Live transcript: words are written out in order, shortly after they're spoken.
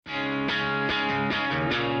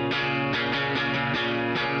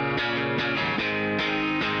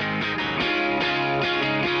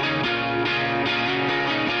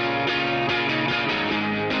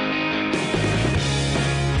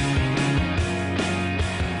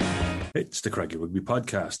It's the Craggy Rugby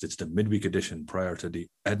Podcast. It's the midweek edition prior to the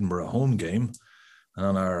Edinburgh home game. And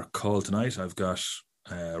on our call tonight, I've got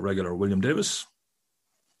regular William Davis.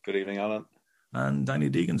 Good evening, Alan. And Danny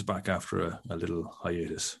Deegan's back after a little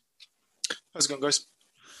hiatus. How's it going, guys?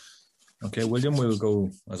 Okay, William, we'll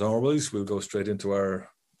go, as always, we'll go straight into our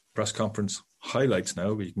press conference highlights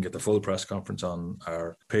now. You can get the full press conference on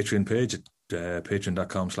our Patreon page at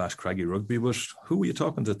patreon.com/CraggyRugby. But who were you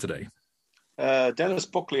talking to today? Dennis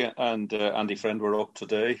Buckley and Andy Friend were up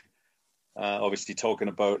today, obviously talking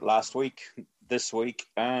about last week, this week,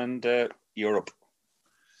 and Europe.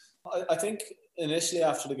 I think initially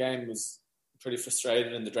after the game was pretty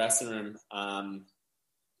frustrated in the dressing room. I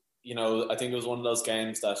think it was one of those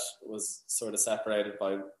games that was sort of separated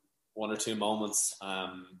by one or two moments.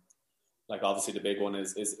 Like obviously the big one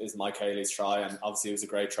is Mike Haley's try, and obviously it was a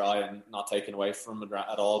great try and not taken away from it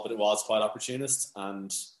at all, but it was quite opportunist,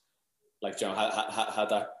 and like, you know, had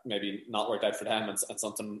that maybe not worked out for them and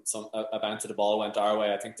a bounce of the ball went our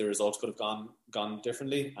way, I think the result could have gone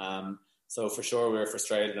differently. So for sure we were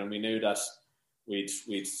frustrated, and we knew that we'd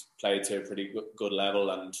played to a pretty good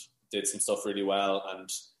level and did some stuff really well, and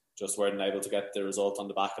just weren't able to get the result on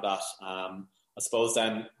the back of that. I suppose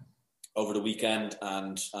then over the weekend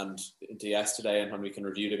and into yesterday, and when we can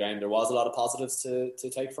review the game, there was a lot of positives to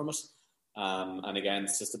take from it. And again,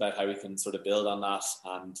 it's just about how we can sort of build on that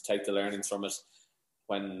and take the learnings from it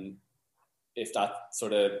if that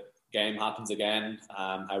sort of game happens again,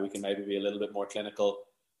 how we can maybe be a little bit more clinical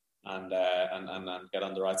and get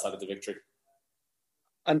on the right side of the victory.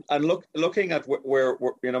 And looking at where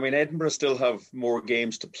Edinburgh still have more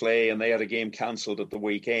games to play, and they had a game cancelled at the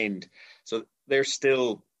weekend, so they're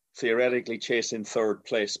still theoretically chasing third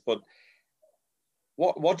place. But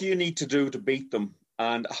what do you need to do to beat them?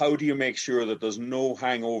 And how do you make sure that there's no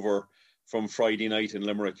hangover from Friday night in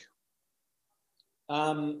Limerick?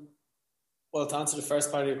 Well, to answer the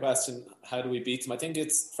first part of your question, how do we beat them? I think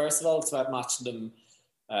it's about matching them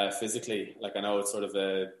physically. Like, I know it's sort of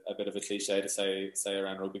a bit of a cliche to say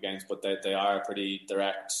around rugby games, but they are a pretty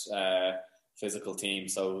direct physical team.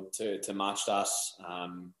 So to match that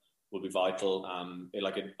will be vital.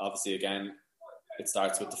 Obviously, again, it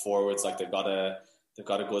starts with the forwards. Like, they've got a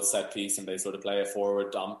good set piece, and they sort of play a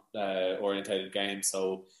forward orientated game.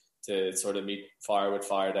 So to sort of meet fire with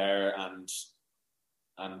fire there and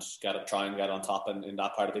try and get on top in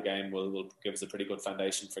that part of the game will give us a pretty good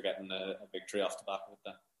foundation for getting a victory off the back of it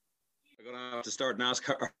then. I'm going to have to start and ask,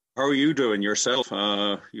 how are you doing yourself?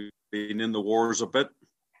 You've been in the wars a bit.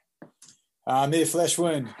 Me a flesh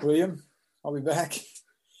wound, William. I'll be back.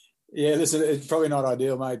 Yeah, listen, it's probably not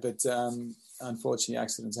ideal, mate, but unfortunately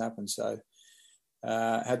accidents happen. So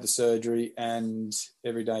had the surgery, and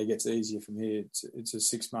every day gets easier from here. It's a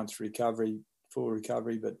 6 month recovery, full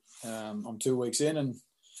recovery, but I'm 2 weeks in, and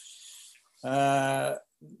on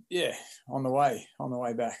the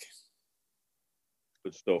way back.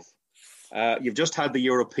 Good stuff. You've just had the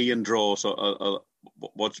European draw, so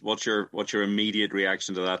what's your immediate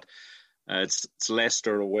reaction to that? It's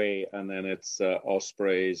Leicester away, and then it's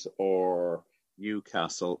Ospreys or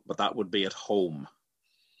Newcastle, but that would be at home.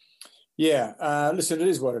 Yeah, listen, it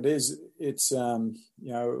is what it is. It's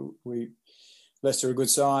Leicester are a good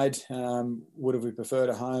side. Would have we preferred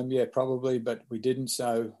a home? Yeah, probably, but we didn't,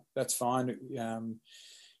 so that's fine.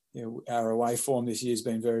 Our away form this year has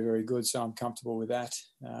been very, very good, so I'm comfortable with that.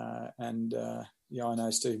 I know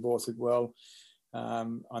Steve Borthwick well.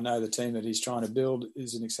 I know the team that he's trying to build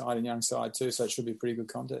is an exciting young side too, so it should be a pretty good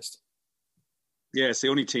contest. Yeah, it's the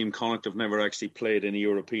only team Connacht have never actually played in a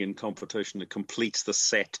European competition that completes the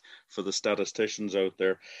set for the statisticians out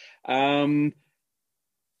there.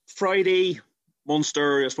 Friday,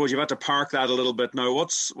 Munster, I suppose you've had to park that a little bit now.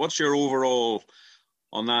 What's your overall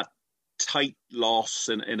on that tight loss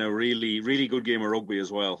in a really, really good game of rugby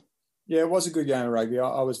as well? Yeah, it was a good game of rugby.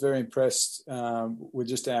 I was very impressed with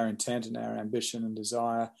just our intent and our ambition and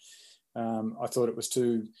desire. I thought it was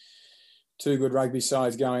two good rugby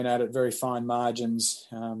sides going at it, very fine margins.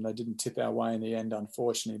 They didn't tip our way in the end,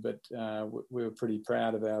 unfortunately, but we were pretty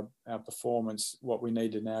proud of our performance. What we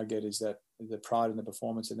need to now get is that the pride in the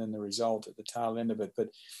performance and then the result at the tail end of it. But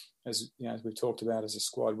as we've talked about as a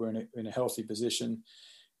squad, we're in a healthy position.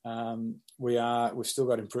 We've still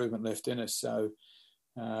got improvement left in us. So,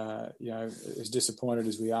 as disappointed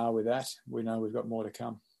as we are with that, we know we've got more to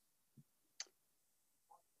come.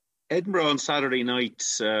 Edinburgh on Saturday night,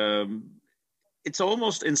 it's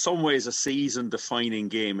almost in some ways a season-defining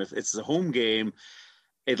game. If it's a home game,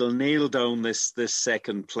 it'll nail down this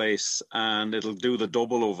second place, and it'll do the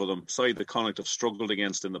double over them. Side that Connacht have struggled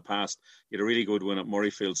against in the past. You had a really good win at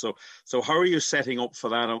Murrayfield. So how are you setting up for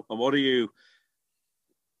that, and what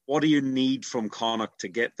what do you need from Connacht to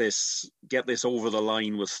get this over the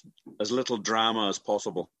line with as little drama as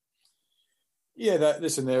possible? Yeah,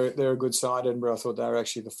 they're a good side, Edinburgh. I thought they were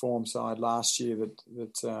actually the form side last year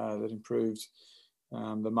that improved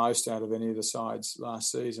the most out of any of the sides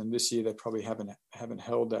last season. This year they probably haven't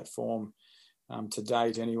held that form to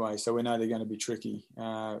date anyway, so we know they're going to be tricky.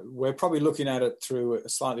 We're probably looking at it through a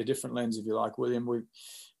slightly different lens, if you like, William.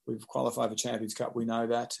 We've qualified for Champions Cup. We know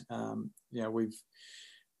that.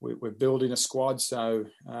 We're building a squad, so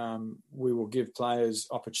we will give players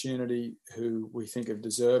opportunity who we think have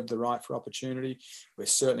deserved the right for opportunity. We're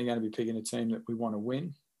certainly going to be picking a team that we want to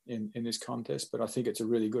win in this contest, but I think it's a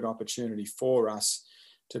really good opportunity for us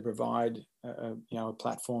to provide a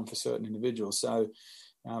platform for certain individuals. So,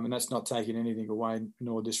 and that's not taking anything away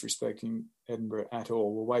nor disrespecting Edinburgh at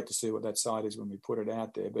all. We'll wait to see what that side is when we put it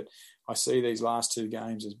out there. But I see these last two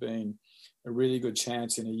games as being a really good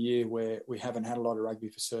chance in a year where we haven't had a lot of rugby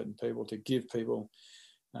for certain people to give people,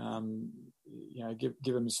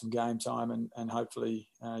 give them some game time and hopefully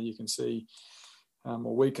you can see,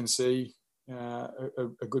 or we can see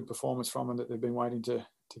a good performance from them that they've been waiting to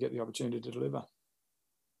get the opportunity to deliver.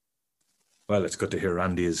 Well, it's good to hear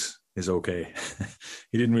Andy is okay.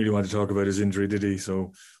 He didn't really want to talk about his injury, did he?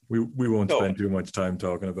 So we won't spend too much time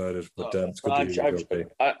talking about it. But it's good to hear he's okay.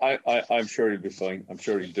 I'm sure he'll be fine. I'm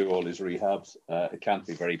sure he'll do all his rehabs. It can't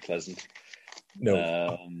be very pleasant. No.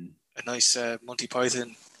 A nice Monty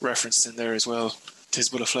Python referenced in there as well. 'Tis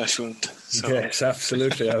but a flesh wound. So. Yes,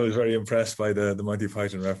 absolutely. I was very impressed by the Monty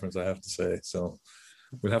Python reference, I have to say. So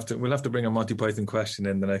we'll have to bring a Monty Python question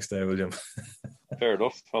in the next day, William. Fair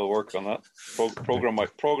enough. I'll work on that.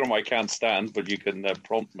 Program I can't stand, but you can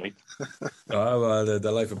prompt me.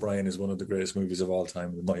 The Life of Brian is one of the greatest movies of all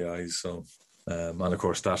time in my eyes. So, and of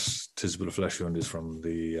course, that 'Tis but a flesh wound is from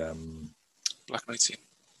the Black Knight scene.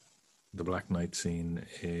 The Black Knight scene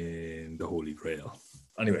in The Holy Grail.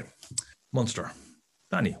 Anyway, Munster.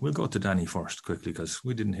 Danny, we'll go to Danny first quickly because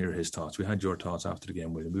we didn't hear his thoughts. We had your thoughts after the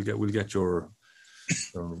game, William. We'll get your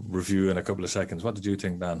review in a couple of seconds. What did you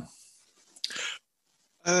think, Dan?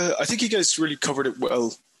 I think you guys really covered it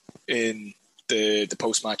well in the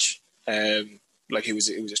post match. It was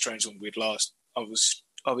a strange one we'd lost. I was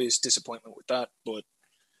obvious disappointment with that, but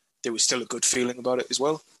there was still a good feeling about it as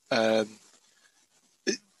well.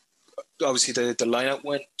 Obviously, the line-out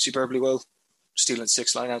went superbly well. Stealing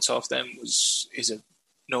 6 line-outs off them is a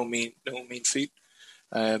no mean feat.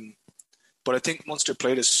 But I think Munster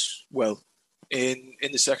played us well. In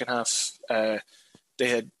the second half, they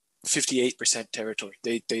had 58% territory.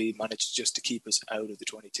 They managed just to keep us out of the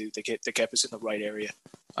 22. They kept us in the right area.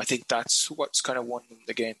 I think that's what's kind of won them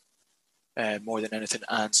the game more than anything,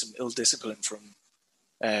 and some ill discipline from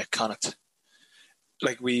Connacht.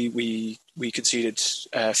 Like we conceded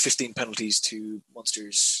 15 penalties to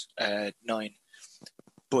Munster's 9,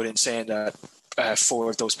 but in saying that, 4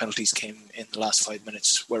 of those penalties came in the last 5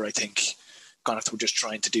 minutes, where I think Connacht were just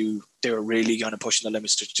trying to they were really going to push the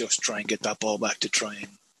limits to just try and get that ball back to try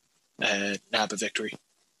and nab a victory,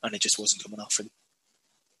 and it just wasn't coming off for them.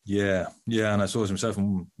 Yeah, and I suppose myself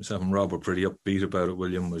and Rob were pretty upbeat about it.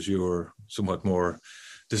 William, was you were somewhat more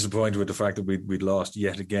disappointed with the fact that we'd lost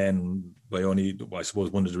yet again by only. Well, I suppose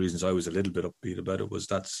one of the reasons I was a little bit upbeat about it was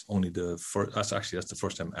that's the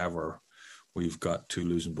first time ever we've got 2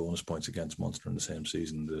 losing bonus points against Munster in the same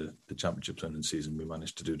season. The championship winning season, we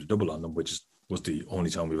managed to do the double on them, which was the only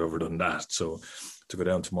time we've ever done that. So to go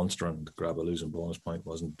down to Munster and grab a losing bonus point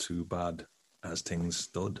wasn't too bad as things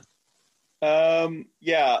stood.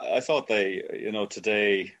 I thought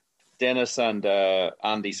today Dennis and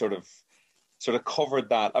Andy sort of covered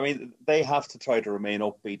that. I mean, they have to try to remain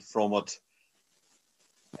upbeat from it.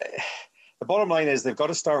 The bottom line is they've got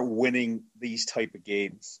to start winning these type of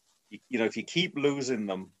games. If you keep losing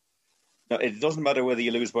them, it doesn't matter whether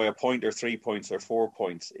you lose by a point or 3 points or 4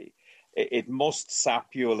 points. It must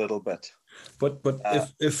sap you a little bit. But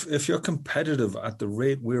if you're competitive at the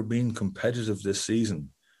rate we're being competitive this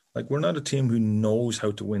season, like we're not a team who knows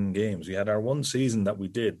how to win games. We had our one season that we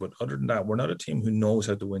did, but other than that, we're not a team who knows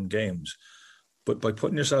how to win games. But by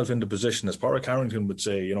putting yourself into position, as Pádraig Harrington would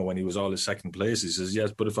say, when he was all his second place, he says,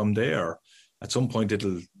 yes, but if I'm there, at some point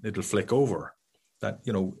it'll flick over. That,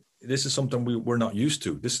 this is something we're not used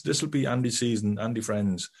to. This will be Andy's season, Andy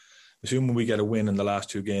friends, assuming we get a win in the last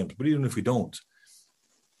 2 games. But even if we don't,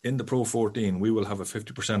 in the Pro 14, we will have a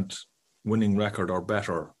 50% winning record or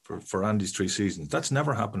better for Andy's 3 seasons. That's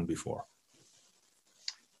never happened before.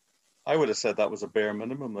 I would have said that was a bare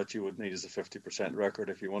minimum that you would need as a 50% record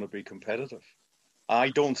if you want to be competitive. I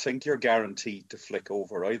don't think you're guaranteed to flick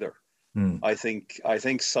over either. I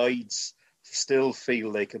think sides still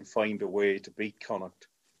feel they can find a way to beat Connacht.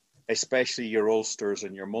 especially your Ulsters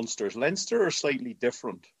and your Munsters. Leinster are slightly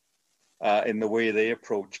different in the way they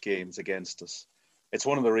approach games against us. It's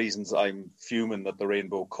one of the reasons I'm fuming that the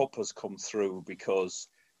Rainbow Cup has come through, because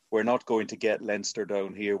we're not going to get Leinster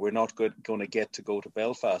down here. We're not going to get to go to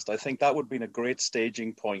Belfast. I think that would have been a great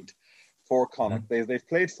staging point for Connacht. They've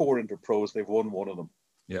played 4 interpros. They've won one of them.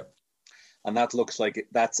 Yeah. And that looks like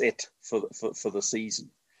that's it for the season.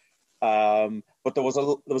 But there was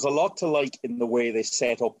a lot to like in the way they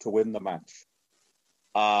set up to win the match.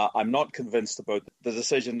 I'm not convinced about the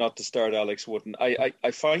decision not to start Alex Wootton.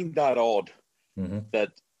 I find that odd. That,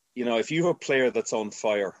 if you have a player that's on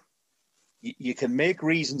fire, you can make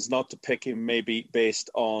reasons not to pick him, maybe based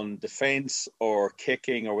on defence or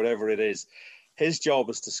kicking or whatever it is. His job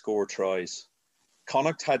is to score tries.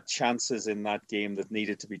 Connacht had chances in that game that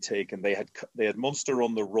needed to be taken. They had Munster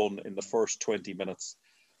on the run in the first 20 minutes,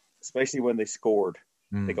 especially when they scored.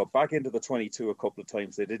 They got back into the 22 a couple of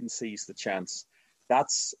times. They didn't seize the chance.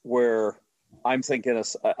 That's where I'm thinking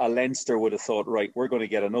a Leinster would have thought, right, we're going to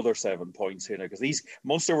get another 7 points here now, because these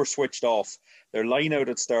Munster were switched off. Their line out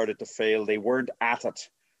had started to fail. They weren't at it.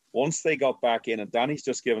 Once they got back in, and Danny's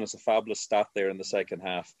just given us a fabulous stat there in the second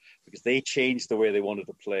half, because they changed the way they wanted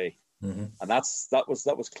to play. And that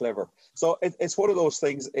was clever. So it's one of those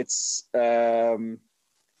things. It's they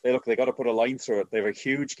got to put a line through it. They have a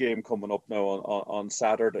huge game coming up now on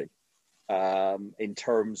Saturday. In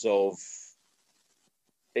terms of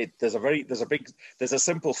it, there's a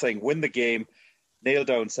simple thing: win the game, nail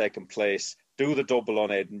down second place, do the double on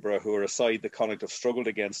Edinburgh, who are a side that Connacht have struggled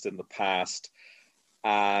against in the past,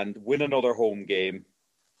 and win another home game,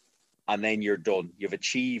 and then you're done. You've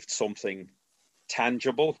achieved something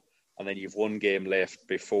tangible. And then you've one game left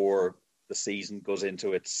before the season goes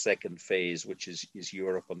into its second phase, which is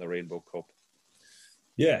Europe and the Rainbow Cup.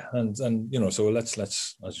 Yeah, and so let's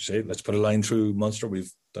as you say, let's put a line through Munster.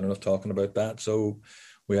 We've done enough talking about that. So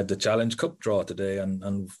we had the Challenge Cup draw today,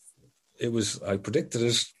 and it was, I predicted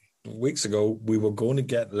it weeks ago, we were going to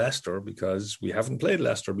get Leicester because we haven't played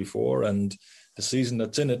Leicester before, and the season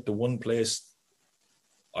that's in it, the one place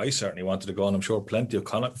I certainly wanted to go, and I'm sure plenty of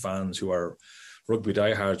Connacht fans who are rugby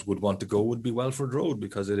diehards would want to go, would be Welford Road,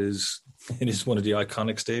 because it is one of the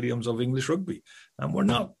iconic stadiums of English rugby, and we're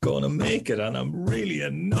not going to make it, and I'm really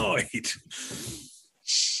annoyed.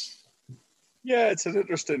 Yeah, it's an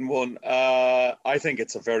interesting one. I think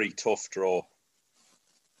it's a very tough draw.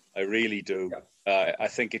 I really do. Yeah. I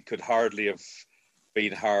think it could hardly have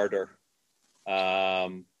been harder.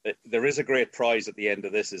 There is a great prize at the end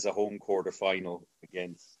of this, is a home quarter final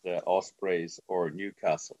against Ospreys or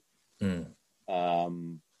Newcastle.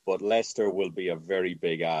 But Leicester will be a very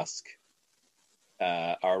big ask.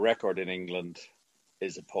 Our record in England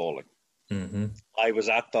is appalling. I was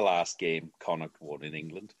at the last game Connacht won in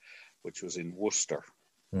England, which was in Worcester.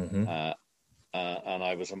 And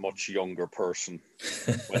I was a much younger person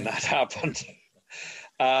when that happened.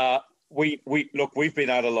 We've been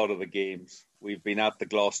at a lot of the games. We've been at the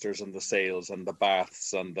Gloucesters and the Sales and the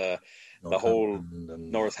Baths and the whole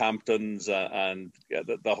Northamptons and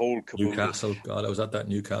the whole caboodle. Newcastle. God, I was at that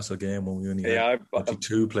Newcastle game when we only had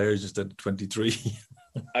 22 players instead of 23.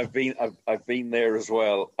 I've been there as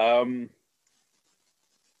well.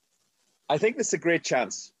 I think it's a great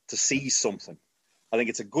chance to see something. I think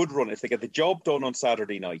it's a good run. If they get the job done on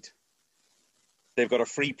Saturday night, they've got a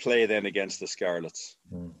free play then against the Scarlets.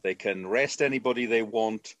 They can rest anybody they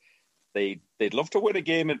want. They'd love to win a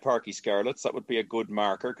game in Parky Scarlets. That would be a good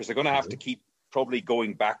marker, because they're going to have to keep probably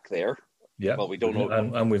going back there. Yeah. Well, we don't know.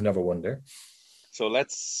 And we've never won there. So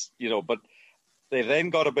but they've then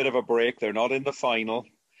got a bit of a break. They're not in the final.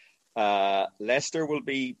 Leicester will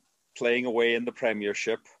be playing away in the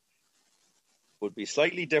Premiership. Would be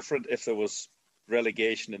slightly different if there was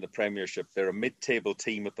relegation in the Premiership. They're a mid-table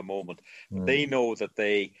team at the moment. They know that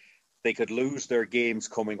they could lose their games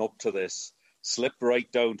coming up to this, slip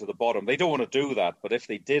right down to the bottom. They don't want to do that, but if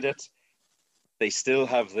they did it, they still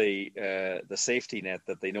have the safety net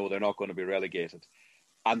that they know they're not going to be relegated,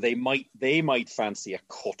 and they might fancy a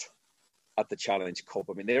cut at the Challenge Cup.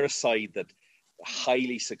 I mean, they're a side that a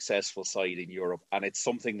highly successful side in Europe, and it's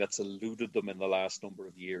something that's eluded them in the last number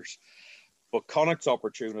of years. But Connacht's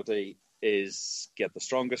opportunity is get the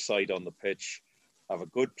strongest side on the pitch, have a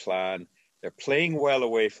good plan. They're playing well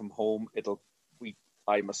away from home.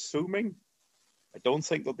 I'm assuming, I don't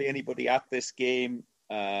think there'll be anybody at this game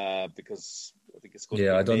because I think it's going to be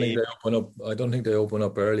I don't think they open up. I don't think they open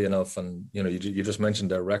up early enough. And you just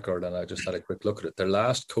mentioned their record, and I just had a quick look at it. Their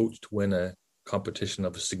last coach to win a competition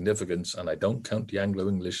of significance, and I don't count the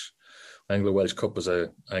Anglo-English. Anglo-Welsh Cup is a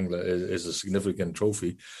significant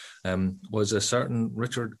trophy, was a certain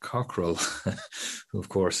Richard Cockrell, who of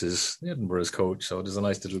course is Edinburgh's coach. So there's a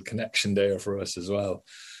nice little connection there for us as well.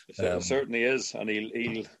 It certainly is, and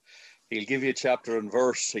he'll give you chapter and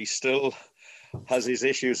verse. He still has his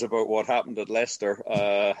issues about what happened at Leicester.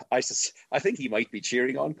 I think he might be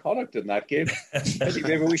cheering on Connacht in that game. I think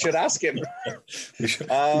maybe we should ask him. We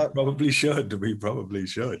probably should. We probably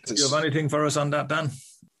should. Do you have anything for us on that, Dan?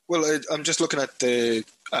 Well, I'm just looking at the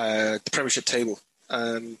Premiership table.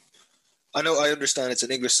 I understand it's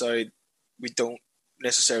an English side. We don't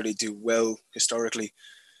necessarily do well historically,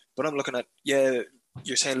 but I'm looking at, you're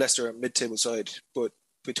saying Leicester are a mid-table side, but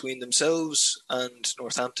between themselves and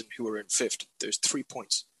Northampton, who are in 5th, there's 3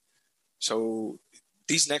 points. So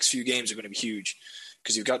these next few games are going to be huge,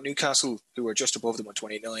 because you've got Newcastle, who are just above them on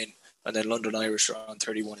 29, and then London Irish are on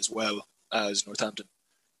 31 as well as Northampton.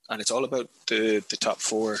 And it's all about the top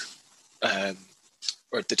 4,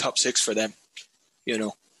 or the top 6 for them,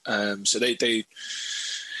 So they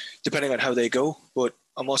depending on how they go. But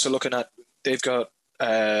I'm also looking at, they've got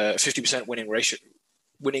 50%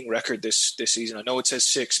 winning record this season. I know it says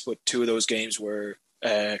 6, but 2 of those games were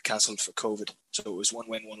cancelled for COVID, so it was 1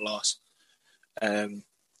 win, 1 loss.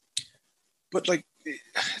 But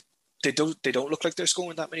they don't look like they're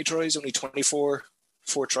scoring that many tries. Only 24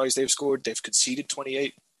 tries they've scored. They've conceded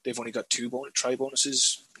 28. They've only got 2 try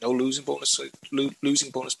bonuses, no losing bonus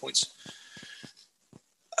points.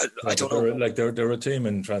 I don't know. They're a team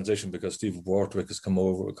in transition, because Steve Borthwick has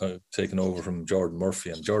taken over from Jordan Murphy,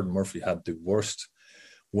 and Jordan Murphy had the worst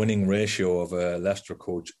winning ratio of a Leicester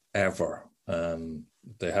coach ever.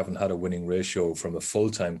 They haven't had a winning ratio from a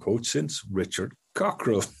full-time coach since Richard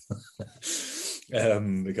Cockrell.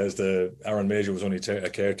 Because Aaron Major was only a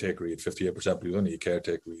caretaker. He had 58%, but he was only a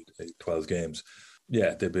caretaker. He had 12 games.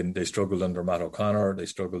 Yeah, they struggled under Matt O'Connor. They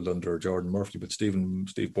struggled under Jordan Murphy, but Steve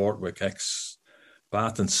Borthwick,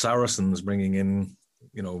 ex-Bath and Saracens, bringing in,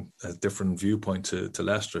 a different viewpoint to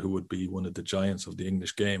Leicester, who would be one of the giants of the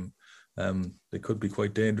English game. They could be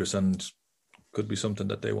quite dangerous, and could be something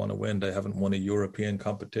that they want to win. They haven't won a European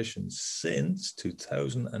competition since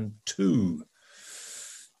 2002.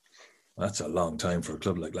 That's a long time for a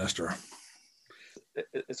club like Leicester.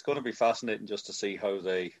 It's going to be fascinating just to see how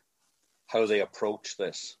they approach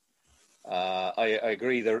this. I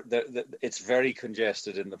agree. It's very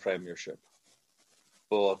congested in the Premiership,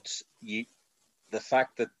 but the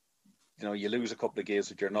fact that you lose a couple of games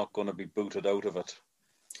that you're not going to be booted out of it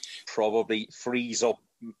probably frees up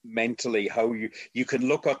mentally how you can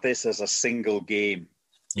look at this as a single game.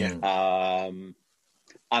 Yeah.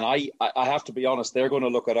 And I have to be honest, they're going to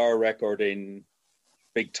look at our record in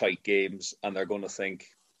big tight games and they're going to think,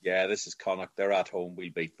 yeah, this is Connacht, they're at home,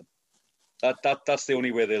 we'll beat them. That's the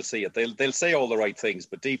only way they'll see it. They'll say all the right things,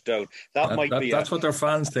 but deep down, that's what their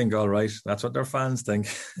fans think. All right, that's what their fans think.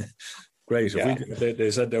 Great. Yeah.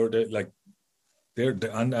 They said they were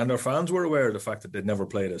and their fans were aware of the fact that they'd never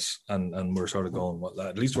played us, and we're sort of going, well,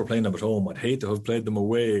 at least we're playing them at home. I'd hate to have played them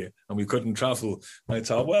away and we couldn't travel. And I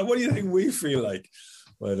thought, well, what do you think we feel like?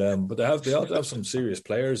 But they have some serious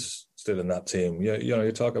players still in that team.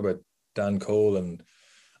 You talk about Dan Cole and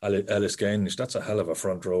Ellis Genge. That's a hell of a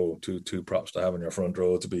front row. Two props to have in your front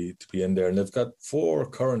row to be in there. And they've got 4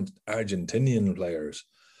 current Argentinian players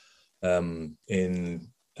in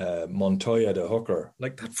Montoya, the hooker.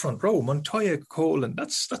 Like that front row, Montoya, Cole, and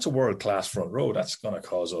that's a world-class front row. That's going to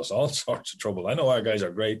cause us all sorts of trouble. I know our guys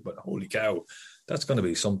are great, but holy cow, that's going to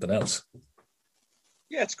be something else.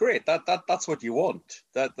 Yeah, it's great. That's what you want.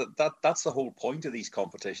 That's the whole point of these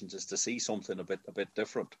competitions, is to see something a bit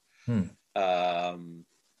different. And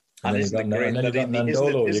then you got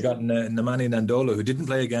Nandolo. You got Nemanja Nandolo, who didn't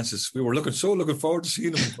play against us. We were looking forward to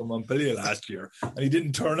seeing him from Montpellier last year, and he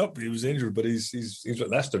didn't turn up. He was injured, but he's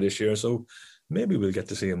with Leicester this year, so maybe we'll get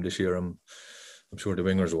to see him this year. I'm sure the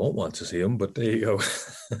wingers won't want to see him, but there you go.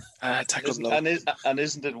 And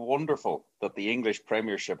isn't it wonderful that the English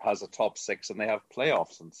Premiership has a top 6 and they have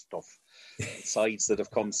playoffs and stuff? Sides that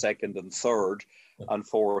have come second and third and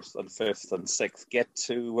fourth and fifth and sixth get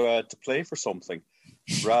to play for something,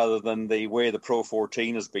 rather than the way the Pro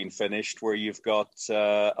 14 has been finished, where you've got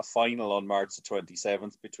a final on March the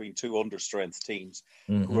 27th between 2 understrength teams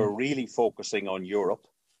who are really focusing on Europe.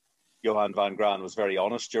 Johan van Graan was very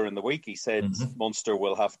honest during the week. He said Munster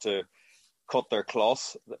will have to cut their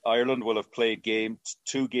cloth. Ireland will have played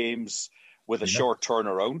 2 games with a short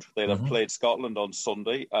turnaround. They'll have played Scotland on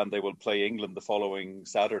Sunday and they will play England the following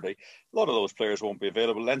Saturday. A lot of those players won't be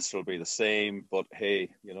available. Leinster will be the same, but hey,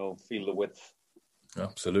 feel the width.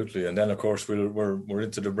 Absolutely. And then, of course, we're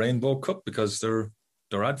into the Rainbow Cup, because they're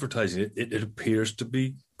advertising it. It appears to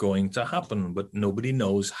be going to happen, but nobody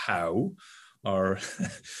knows how or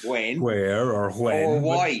when, where or when. Or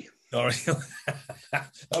why.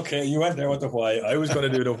 Okay, you went there with the why. I was going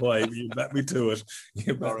to do the why, but you bet me to it.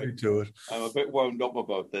 I'm a bit wound up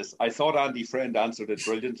about this. I thought Andy Friend answered it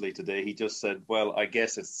brilliantly today. He just said, well, I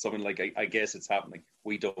guess it's something like, I guess it's happening.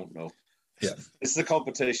 We don't know. Yeah. This is a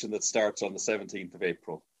competition that starts on the 17th of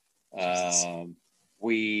April.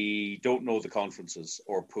 We don't know the conferences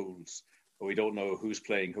or pools. We don't know who's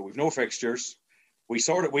playing who. We've no fixtures. We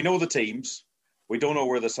know the teams. We don't know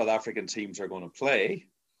where the South African teams are going to play.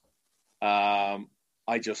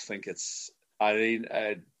 I just think Dan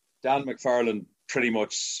McFarlane pretty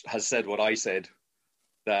much has said what I said,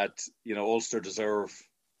 that, Ulster deserve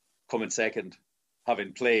coming second,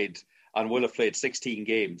 having played and will have played 16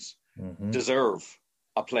 games, deserve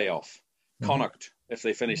a playoff. Connacht, if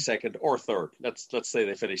they finish second or third, let's say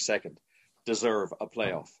they finish second, deserve a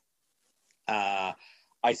playoff.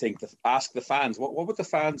 I think ask the fans, what would the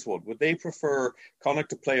fans want? Would they prefer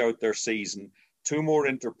Connacht to play out their season, 2 more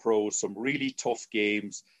interpros, some really tough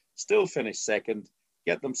games, still finish second,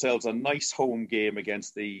 get themselves a nice home game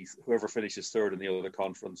against whoever finishes third in the other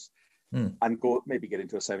conference, and maybe get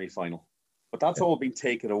into a semi-final? But that's all been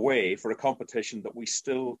taken away for a competition that we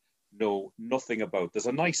still know nothing about. There's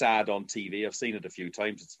a nice ad on TV. I've seen it a few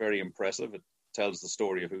times. It's very impressive. It tells the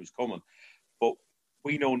story of who's coming. But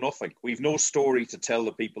we know nothing. We've no story to tell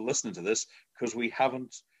the people listening to this because we've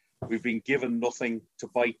been given nothing to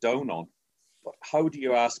bite down on. But how do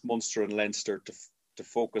you ask Munster and Leinster to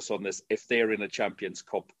focus on this if they're in a Champions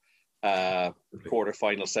Cup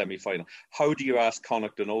quarter-final, semi-final? How do you ask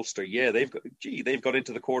Connacht and Ulster? Yeah, they've got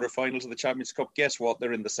into the quarter-finals of the Champions Cup. Guess what?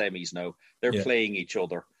 They're in the semis now. They're playing each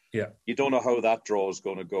other. Yeah. You don't know how that draw is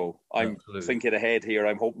going to go. I'm thinking ahead here.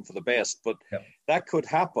 I'm hoping for the best, but that could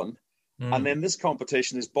happen. And then this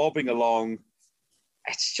competition is bobbing along.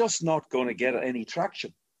 It's just not going to get any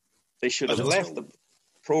traction. They should have left the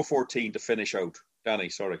Pro 14 to finish out. Danny,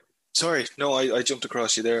 sorry. Sorry. No, I jumped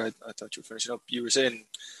across you there. I thought you were finishing up. You were saying,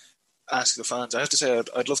 ask the fans. I have to say,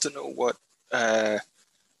 I'd love to know what the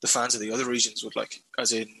fans of the other regions would like,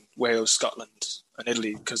 as in Wales, Scotland and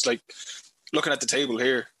Italy. Because, looking at the table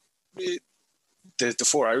here, the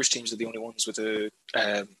 4 Irish teams are the only ones with a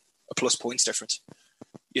plus points difference.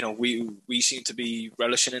 We seem to be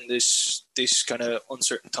relishing in this kind of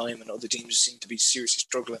uncertain time, and other teams seem to be seriously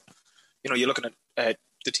struggling. You're looking at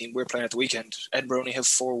the team we're playing at the weekend. Edinburgh only have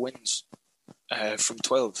 4 wins from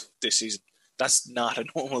 12 this season. That's not a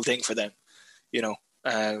normal thing for them. It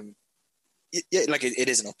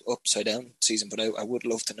is an upside down season, but I would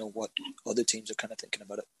love to know what other teams are kind of thinking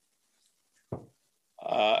about it.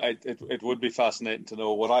 It would be fascinating to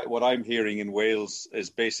know. What I'm hearing in Wales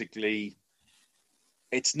is basically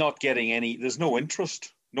it's not getting any. There's no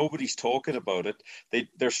interest. Nobody's talking about it.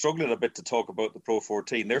 They're struggling a bit to talk about the Pro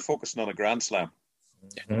 14. They're focusing on a Grand Slam.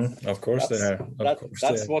 Of course they are.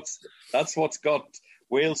 That's what's got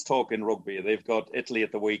Wales talking rugby. They've got Italy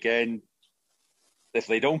at the weekend. If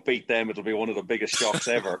they don't beat them, it'll be one of the biggest shocks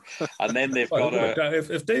ever. And then they've got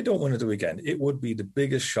if they don't win at the weekend, it would be the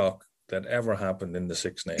biggest shock that ever happened in the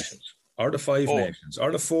 6 nations, or the 5 nations,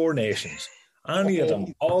 or the 4 nations. Any of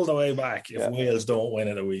them, all the way back. If Wales don't win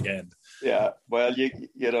at the weekend, well,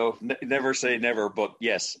 never say never, but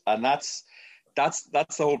yes, and that's the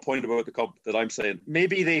whole point about the cup that I'm saying.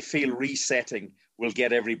 Maybe they feel resetting will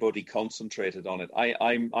get everybody concentrated on it.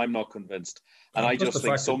 I'm not convinced, and I just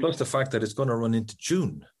think plus the fact that it's going to run into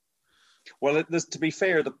June. Well, to be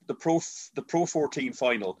fair, the Pro 14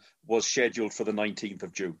 final was scheduled for the 19th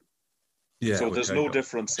of June. Yeah, so there's no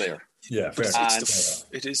difference there. Yeah, fair.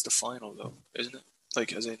 It is the final, though, isn't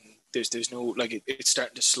it? As in, there's no it's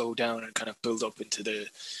starting to slow down and kind of build up into the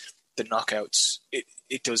knockouts.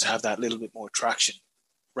 It does have that little bit more traction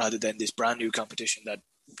rather than this brand new competition that,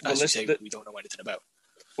 as you say, we don't know anything about.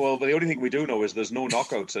 Well, the only thing we do know is there's no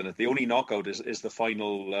knockouts in it. The only knockout is the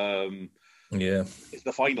final. It's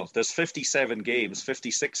the final. There's 57 games.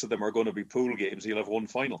 56 of them are going to be pool games. You'll have one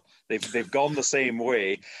final. They've gone the same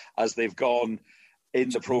way as they've gone in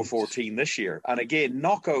the Pro 14 this year. And again,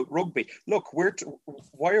 knockout rugby. Look,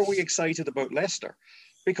 why are we excited about Leicester?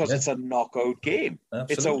 Because it's a knockout game.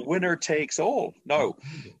 Absolutely. It's a winner takes all. No,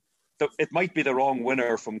 it might be the wrong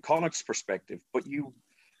winner from Connacht's perspective, but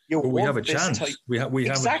we have a chance. We have a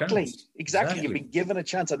chance. Exactly. You've been given a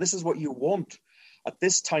chance, and this is what you want. At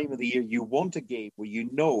this time of the year, you want a game where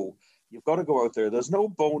you've got to go out there. There's no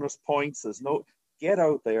bonus points. Get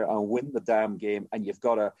out there and win the damn game, and you've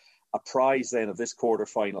got a prize then of this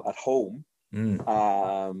quarterfinal at home.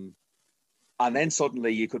 And then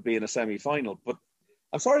suddenly you could be in a semi-final. But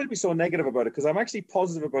I'm sorry to be so negative about it because I'm actually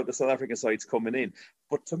positive about the South African sides coming in.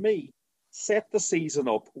 But to me, set the season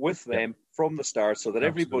up with them from the start so that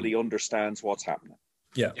everybody understands what's happening.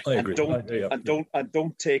 Yeah, I agree. And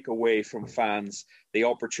don't take away from fans the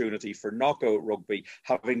opportunity for knockout rugby,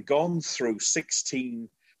 having gone through 16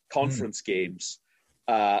 conference games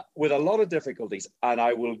with a lot of difficulties. And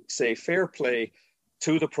I will say fair play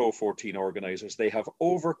to the Pro 14 organisers. They have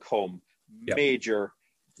overcome major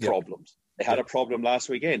problems. They had a problem last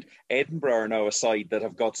weekend. Edinburgh are now a side that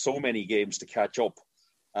have got so many games to catch up.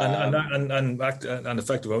 And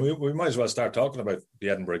effectively, we might as well start talking about the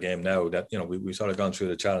Edinburgh game now. That we sort of gone through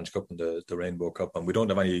the Challenge Cup and the Rainbow Cup, and we don't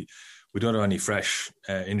have any fresh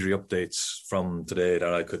injury updates from today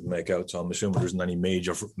that I could make out. So I'm assuming there isn't any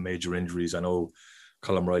major injuries. I know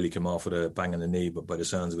Colm Riley came off with a bang in the knee, but by the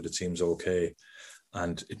sounds of it, it seems okay,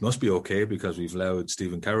 and it must be okay because we've allowed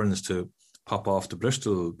Stephen Cairns to pop off to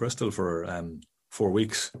Bristol for 4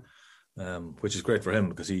 weeks. Which is great for him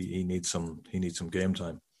because he needs some game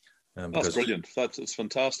time. That's brilliant. It's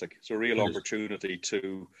fantastic. It's a real opportunity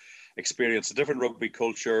to experience a different rugby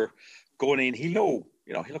culture. Going in, he'll know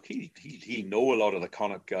a lot of the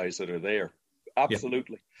Connacht guys that are there.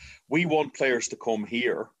 Absolutely. Yeah. We want players to come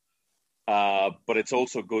here, but it's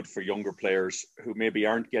also good for younger players who maybe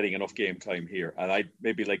aren't getting enough game time here. And I'd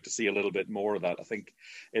maybe like to see a little bit more of that. I think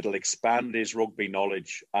it'll expand his rugby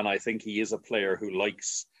knowledge, and I think he is a player who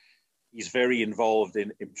he's very involved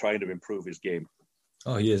in trying to improve his game.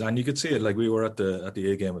 Oh, he is. And you could see it. Like we were at the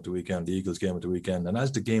A game at the weekend, the Eagles game at the weekend. And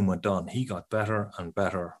as the game went on, he got better and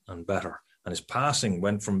better and better. And his passing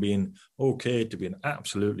went from being okay to being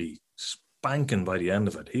absolutely spanking by the end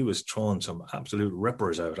of it. He was throwing some absolute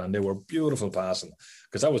rippers out, and they were beautiful passing.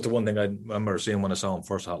 Because that was the one thing I remember seeing when I saw him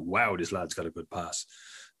first. I thought, wow, this lad's got a good pass.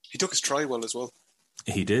 He took his try well as well.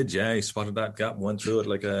 He did, yeah. He spotted that gap and went through it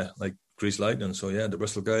like grease lightning. So yeah, the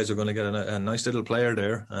Bristol guys are going to get a nice little player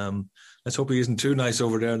there. Let's hope he isn't too nice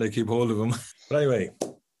over there and they keep hold of him. But anyway,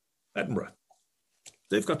 Edinburgh,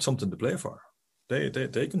 they've got something to play for.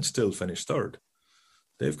 They can still finish third.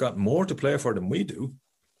 They've got more to play for than we do,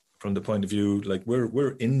 from the point of view like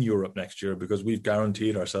we're in Europe next year because we've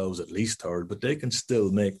guaranteed ourselves at least third. But they can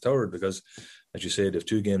still make third because, as you say, they have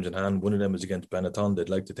 2 games in hand. One of them is against Benetton. They'd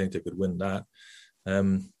like to think they could win that.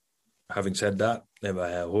 Having said that, they have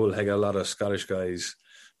a whole heck of a lot of Scottish guys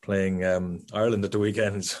playing Ireland at the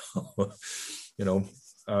weekend. So,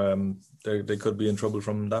 they could be in trouble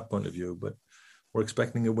from that point of view. But we're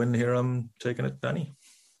expecting a win here. I'm taking it, Danny.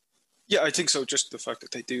 Yeah, I think so. Just the fact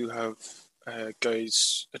that they do have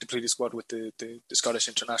guys, a depleted squad with the Scottish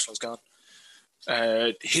internationals gone.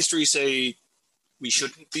 History say we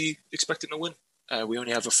shouldn't be expecting a win. We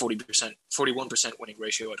only have a 41% winning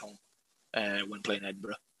ratio at home when playing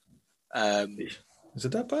Edinburgh. Is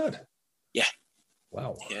it that bad? Yeah.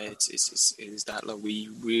 Wow. Yeah, it is that low. We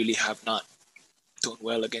really have not done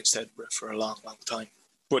well against Edinburgh for a long, long time.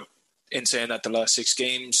 But in saying that, the last 6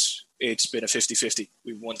 games, it's been a 50-50.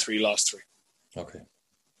 We've won 3, lost 3. Okay.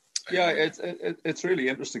 Yeah, it's really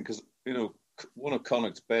interesting because, one of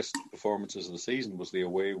Connacht's best performances of the season was the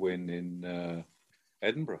away win in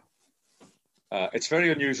Edinburgh. It's a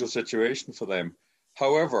very unusual situation for them.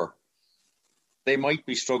 However, they might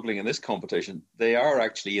be struggling in this competition. They are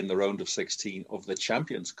actually in the round of 16 of the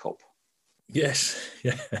Champions Cup. Yes.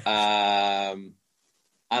 Yeah.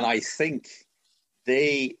 And I think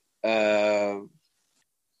they, knowing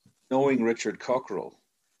Richard Cockerell,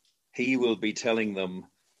 he will be telling them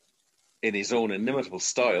in his own inimitable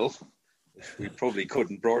style, we probably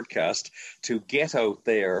couldn't broadcast, to get out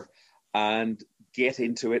there and get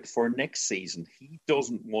into it for next season. He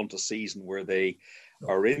doesn't want a season where they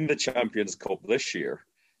are in the Champions Cup this year,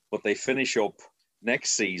 but they finish up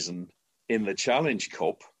next season in the Challenge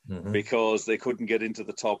Cup because they couldn't get into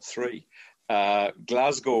the top 3.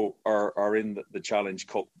 Glasgow are in the Challenge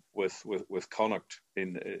Cup with Connacht.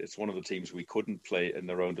 It's one of the teams we couldn't play in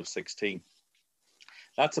the round of 16.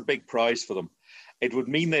 That's a big prize for them. It would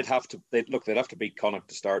mean they'd have to beat Connacht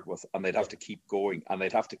to start with, and they'd have to keep going, and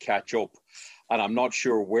they'd have to catch up. And I'm not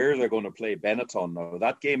sure where they're going to play Benetton now.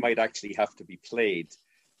 That game might actually have to be played.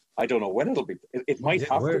 I don't know when it'll be. It might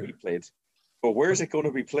have to be played. But where is it going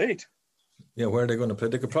to be played? Yeah, where are they going to play?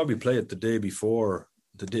 They could probably play it the day before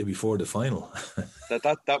the final.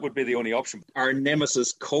 that would be the only option. Our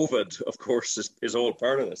nemesis COVID, of course, is all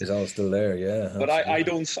part of this. It's all still there, yeah. But I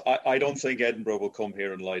don't think Edinburgh will come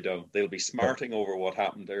here and lie down. They'll be smarting over what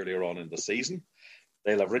happened earlier on in the season.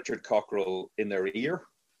 They'll have Richard Cockerell in their ear,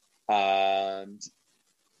 and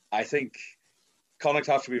I think Connacht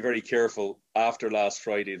have to be very careful after last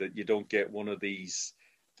Friday that you don't get one of these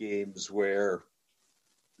games where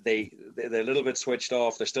they're a little bit switched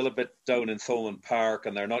off. They're still a bit down in Thomond Park,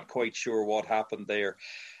 and they're not quite sure what happened there.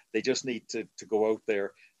 They just need to go out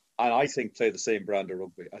there, and I think play the same brand of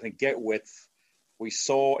rugby. I think get width. We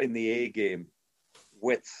saw in the A game,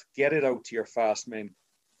 width. Get it out to your fast men.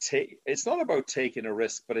 It's not about taking a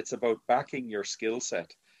risk, but it's about backing your skill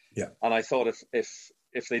set. Yeah. And I thought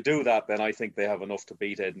if they do that, then I think they have enough to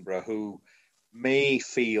beat Edinburgh, who may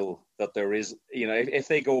feel that there is, if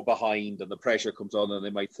they go behind and the pressure comes on, and they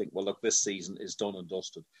might think, well, look, this season is done and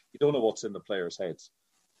dusted. You don't know what's in the players' heads.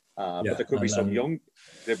 But there could be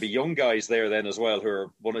there'd be young guys there then as well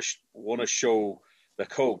who want to show the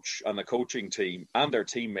coach and the coaching team and their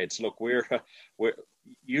teammates, look, we're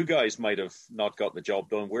you guys might have not got the job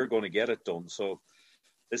done. We're going to get it done. So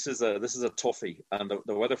this is a toughie, and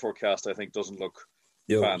the weather forecast I think doesn't look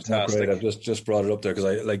fantastic. I've just brought it up there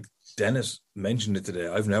because Dennis mentioned it today.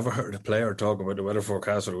 I've never heard a player talk about the weather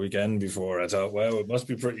forecast for the weekend before. I thought, well, it must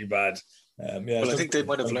be pretty bad. Well, I think they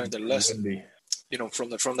might have learned their lesson. From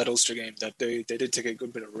that Ulster game, that they did take a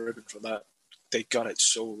good bit of ribbon for that. They got it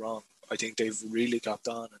so wrong. I think they've really got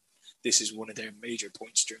on, and this is one of their major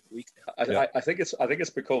points during the week now. I think it's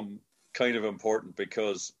become kind of important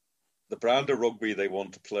because the brand of rugby they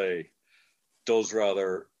want to play does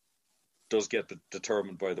get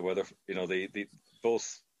determined by the weather. The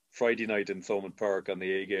both Friday night in Thomond Park and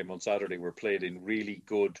the A game on Saturday were played in really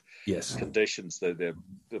good conditions. The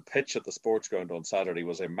pitch at the sports ground on Saturday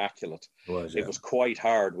was immaculate. It was quite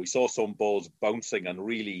hard. We saw some balls bouncing and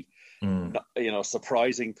really,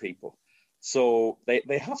 surprising people. So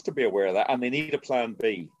they have to be aware of that, and they need a plan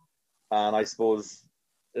B. And I suppose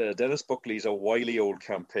Dennis Buckley's a wily old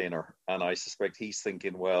campaigner, and I suspect he's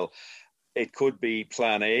thinking, well, it could be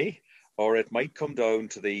plan A, or it might come down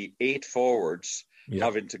to the 8 forwards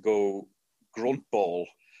having to go grunt ball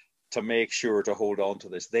to make sure to hold on to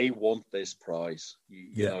this. They want this prize.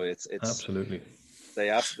 It's absolutely. They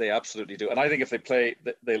absolutely do. And I think if they play,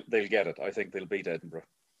 they'll get it. I think they'll beat Edinburgh.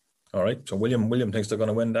 All right. So William thinks they're going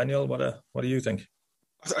to win. Daniel, what do you think?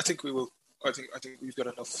 I think we will. I think we've got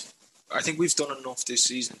enough. I think we've done enough this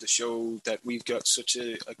season to show that we've got such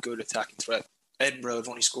a good attacking threat. Edinburgh have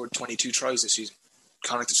only scored 22 tries this season.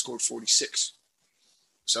 Connacht have scored 46.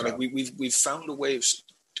 So we've found a way of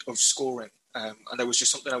scoring, and that was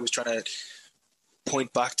just something I was trying to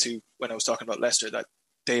point back to when I was talking about Leicester, that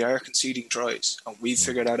they are conceding tries, and we've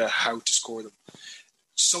figured out how to score them.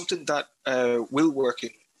 Something that will work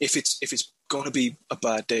if it's going to be a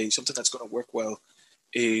bad day, something that's going to work well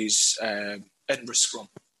is Edinburgh scrum.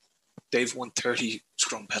 They've won 30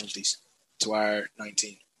 scrum penalties to our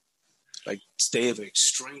 19. They have an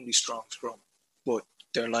extremely strong scrum, but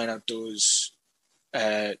their lineout does.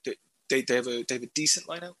 They have a decent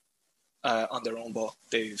lineout on their own ball.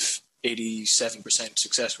 They've 87%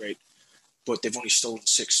 success rate, but they've only stolen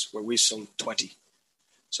 6, where we've stolen 20.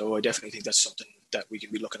 So I definitely think that's something that we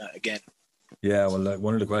can be looking at again. Yeah, well,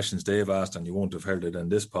 one of the questions Dave asked, and you won't have heard it in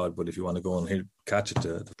this pod, but if you want to go and catch it,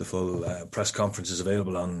 the full press conference is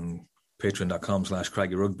available on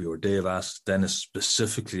patreon.com/Craggy Rugby, where Dave asked Dennis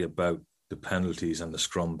specifically about the penalties and the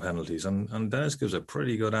scrum penalties, and Dennis gives a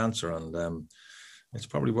pretty good answer, and it's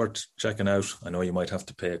probably worth checking out. I know you might have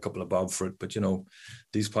to pay a couple of bob for it, but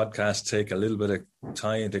these podcasts take a little bit of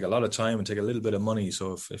time, take a lot of time, and take a little bit of money.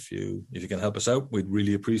 So if you can help us out, we'd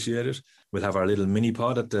really appreciate it. We'll have our little mini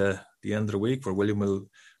pod at the end of the week where William will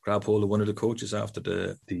grab hold of one of the coaches after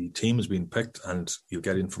the team has been picked, and you'll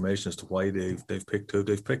get information as to why they've picked who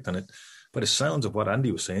they've picked on it. But it sounds of what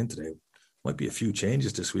Andy was saying today, might be a few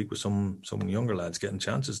changes this week with some younger lads getting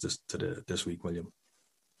chances this week, William.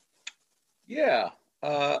 Yeah.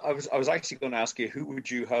 I was actually going to ask you, who would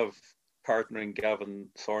you have partnering Gavin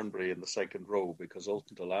Thornbury in the second row? Because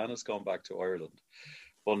Ultan Dillane has gone back to Ireland.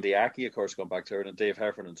 Bundy Aki, of course, gone back to Ireland. Dave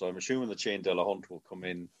Heffernan. So I'm assuming that Shane Delahunt will come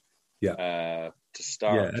in to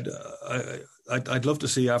start. Yeah, I'd love to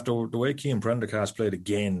see, after the way Cian Prendergast played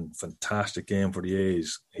again, fantastic game for the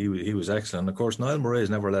A's. He was excellent. Of course, Niall Murray's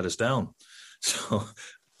never let us down. So,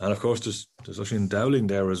 and of course, there's Oisin Dowling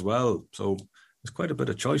there as well. So there's quite a bit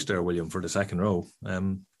of choice there, William, for the second row.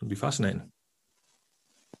 It'll be fascinating.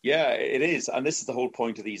 Yeah, it is. And this is the whole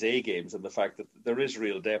point of these A games, and the fact that there is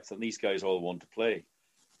real depth and these guys all want to play.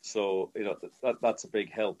 So, that's a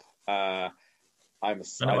big help. It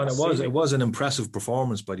was an impressive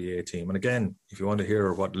performance by the A team. And again, if you want to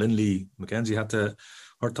hear what Lindley McKenzie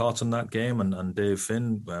her thoughts on that game, and Dave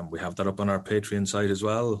Finn, we have that up on our Patreon site as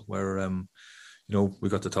well, where, we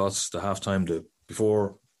got the thoughts, the halftime, the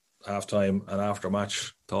before halftime and after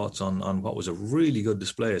match thoughts on what was a really good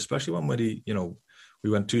display, especially when we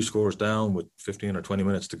went 2 scores down with 15 or 20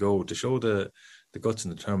 minutes to go, to show the the guts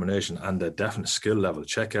and determination and the definite skill level.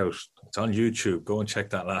 Check out, it's on YouTube. Go and check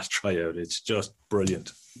that last tryout. It's just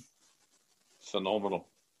brilliant. Phenomenal.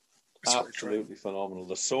 Absolutely phenomenal.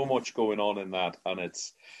 There's so much going on in that, and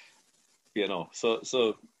it's, you know,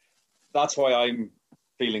 so that's why I'm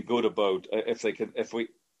feeling good about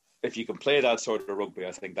if you can play that sort of rugby.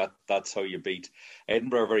 I think that's how you beat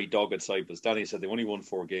Edinburgh. Very dogged side, but as Danny said, they've only won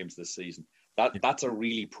 4 games this season. That's a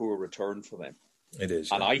really poor return for them. It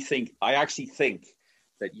is, and I actually think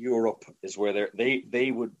that Europe is where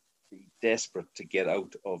they would be desperate to get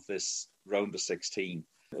out of this round of 16.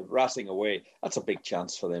 Racing away, that's a big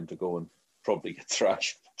chance for them to go and probably get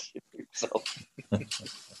thrashed.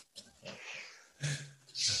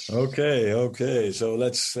 Okay. So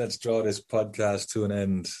let's draw this podcast to an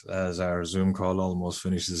end as our Zoom call almost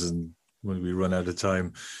finishes and when we run out of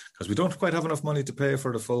time, because we don't quite have enough money to pay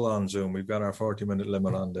for the full-on Zoom. We've got our 40-minute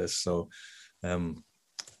limit on this, so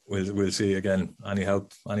we'll see. Again, any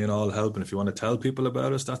and all help, and if you want to tell people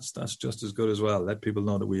about us, that's just as good as well. Let people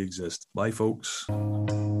know that we exist. Bye, folks.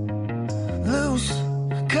 Loose,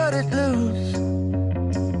 cut it loose.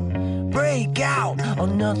 Break out, or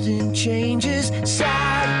nothing changes.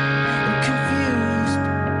 Sad and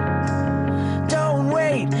confused. Don't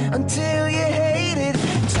wait until